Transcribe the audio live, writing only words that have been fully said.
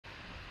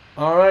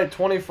All right,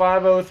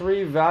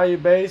 2503 value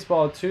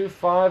baseball,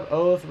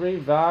 2503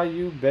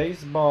 value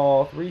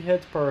baseball. 3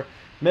 hits per.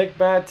 Mick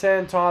bat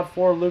 10, Todd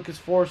 4, Lucas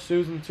 4,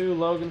 Susan 2,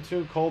 Logan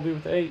 2, Colby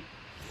with 8.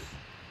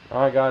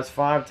 All right, guys,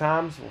 5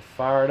 times. We'll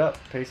fire it up.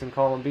 Pace and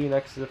column B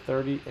next to the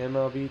 30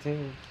 MLB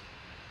teams.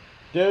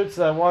 Dudes,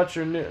 watch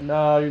your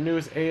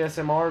newest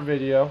ASMR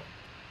video.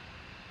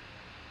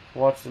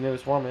 Watch the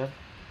newest one, man.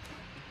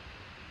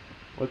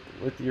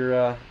 With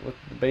your with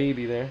the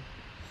baby there.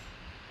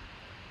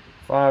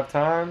 5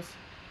 times.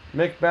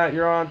 Mick bat,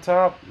 you're on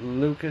top.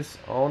 Lucas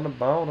on the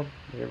bottom.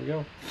 Here we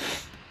go.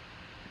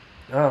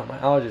 Oh, my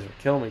allergies are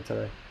killing me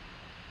today.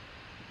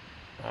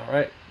 All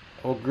right,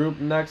 we'll group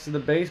next to the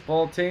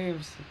baseball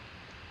teams.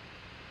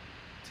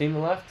 Team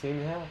left,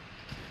 team half.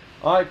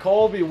 All right,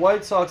 Colby,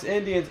 White Sox,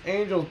 Indians,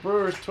 Angels,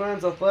 Brewers,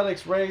 Twins,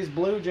 Athletics, Rays,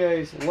 Blue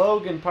Jays,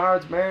 Logan,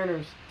 Pirates,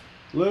 Mariners,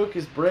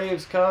 Lucas,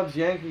 Braves, Cubs,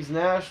 Yankees,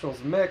 Nationals,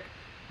 Mick,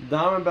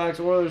 Diamondbacks,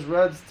 Oilers,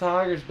 Reds,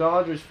 Tigers,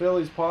 Dodgers,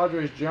 Phillies,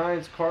 Padres,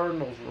 Giants,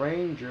 Cardinals,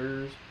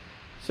 Rangers,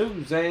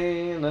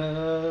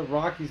 Susanna,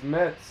 Rockies,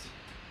 Mets,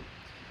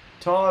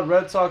 Todd,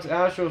 Red Sox,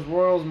 Astros,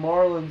 Royals,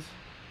 Marlins.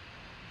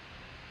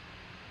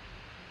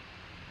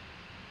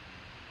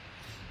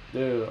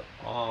 Dude,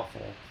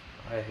 awful.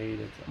 I hate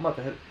it. I'm about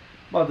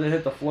to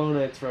hit the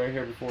Flonase right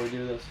here before we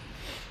do this.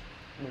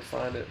 Let me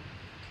find it.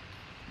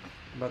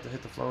 I'm about to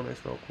hit the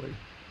Flonase real quick.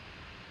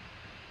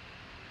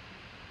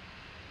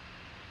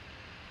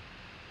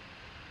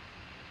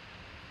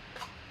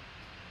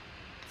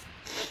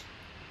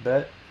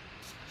 Bet.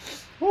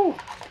 Woo!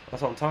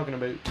 That's what I'm talking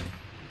about.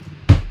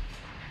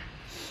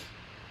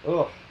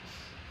 Ugh.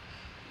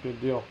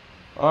 Good deal.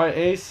 Alright,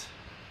 Ace.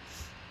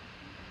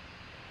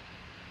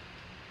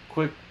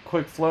 Quick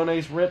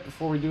Flonase rip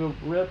before we do a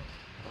rip.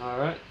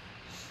 Alright.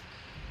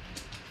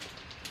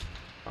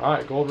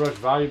 Alright, Gold Rush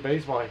Value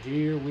Baseball.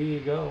 Here we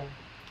go.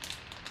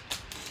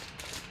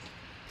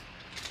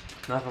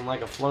 Nothing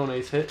like a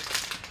Flonase hit.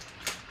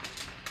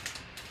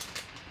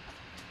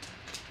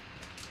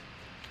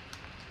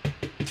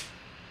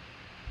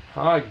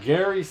 Alright,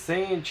 Gary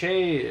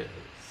Sanchez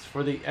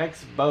for the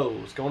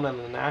Expos. Going on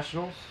the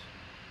Nationals.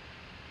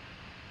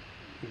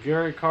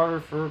 Gary Carter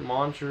for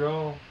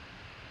Montreal.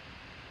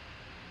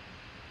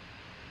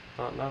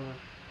 Not number.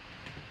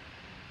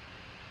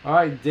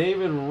 Alright,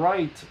 David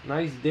Wright.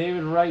 Nice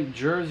David Wright.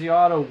 Jersey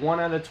auto. 1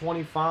 out of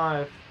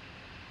 25.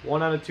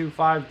 1 out of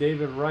 25.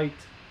 David Wright.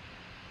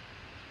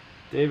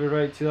 David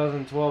Wright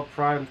 2012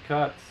 primed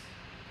cuts.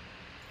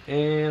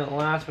 And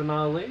last but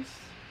not least,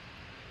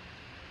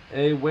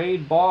 a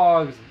Wade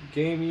Boggs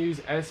game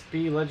used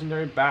SP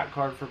legendary bat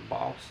card for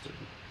Boston.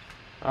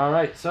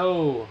 Alright,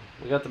 so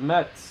we got the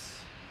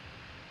Mets.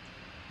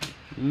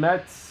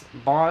 Mets,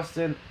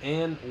 Boston,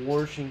 and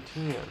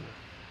Washington.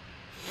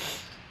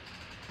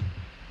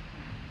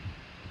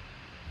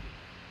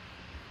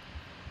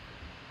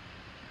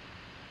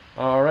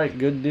 Alright,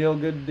 good deal,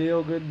 good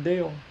deal, good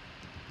deal.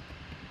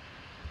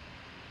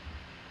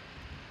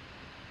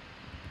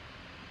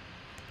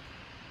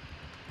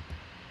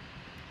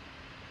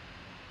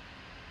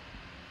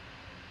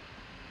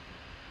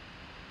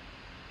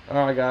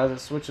 Alright, guys,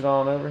 let's switch it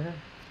on over here.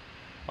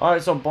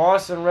 Alright, so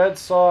Boston Red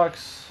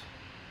Sox.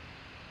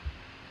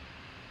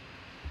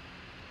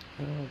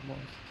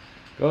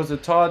 Goes to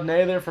Todd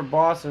Naylor for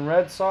Boston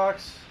Red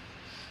Sox.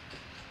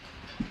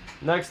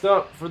 Next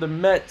up for the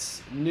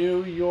Mets,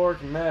 New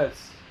York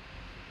Mets.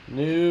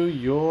 New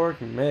York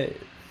Mets.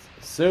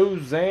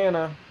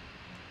 Susanna.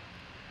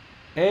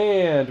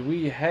 And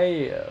we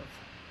have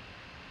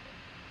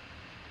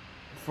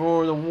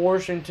for the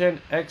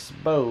Washington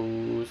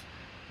Expos,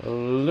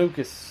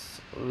 Lucas.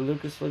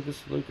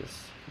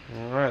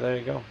 Alright, there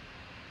you go.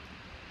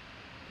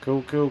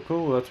 Cool.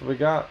 That's what we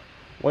got.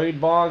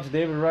 Wade Boggs,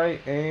 David Wright,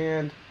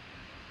 and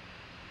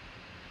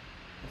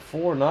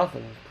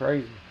 4-0.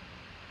 Crazy.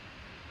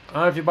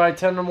 Alright, if you buy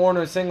 10 or more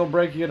into a single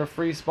break, you get a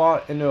free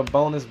spot into a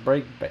bonus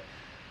break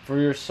for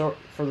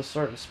the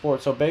certain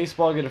sport. So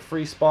baseball, get a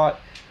free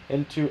spot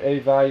into a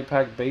value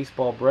pack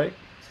baseball break.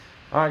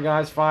 Alright,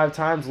 guys, 5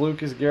 times.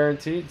 Luke is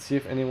guaranteed. See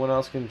if anyone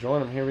else can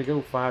join him. Here we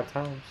go, 5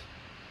 times.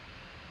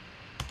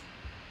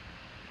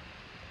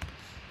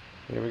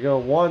 Here we go.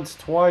 Once,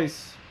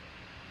 twice.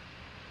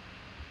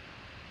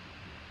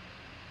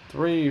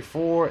 3,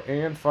 4,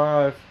 and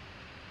 5.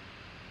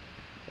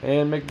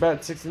 And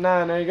McBet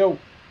 69. There you go.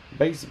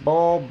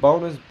 Baseball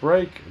bonus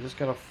break. Just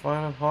gonna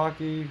find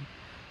hockey.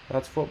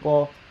 That's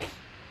football.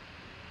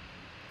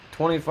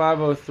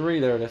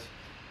 2503. There it is.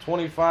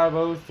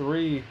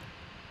 2503.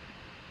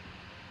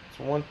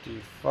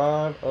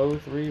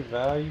 2503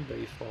 value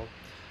baseball.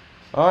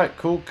 Alright,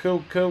 cool.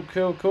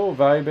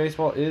 Value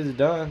baseball is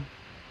done.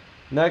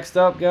 Next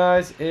up,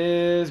 guys,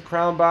 is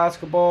Crown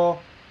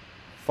Basketball,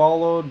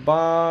 followed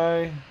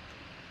by,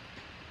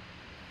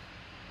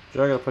 I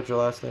gotta put your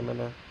last name in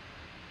there.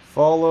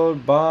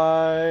 Followed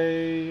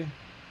by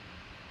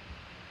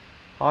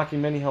Hockey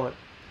Mini Helmet.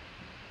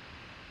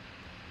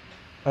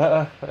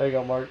 There you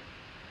go, Mark.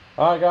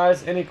 Alright,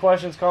 guys, any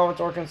questions, comments,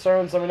 or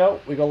concerns, let me know.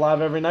 We go live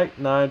every night,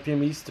 9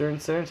 p.m. Eastern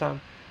Standard Time.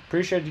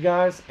 Appreciate you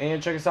guys,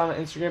 and check us out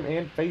on Instagram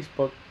and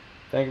Facebook.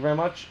 Thank you very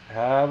much.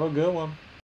 Have a good one.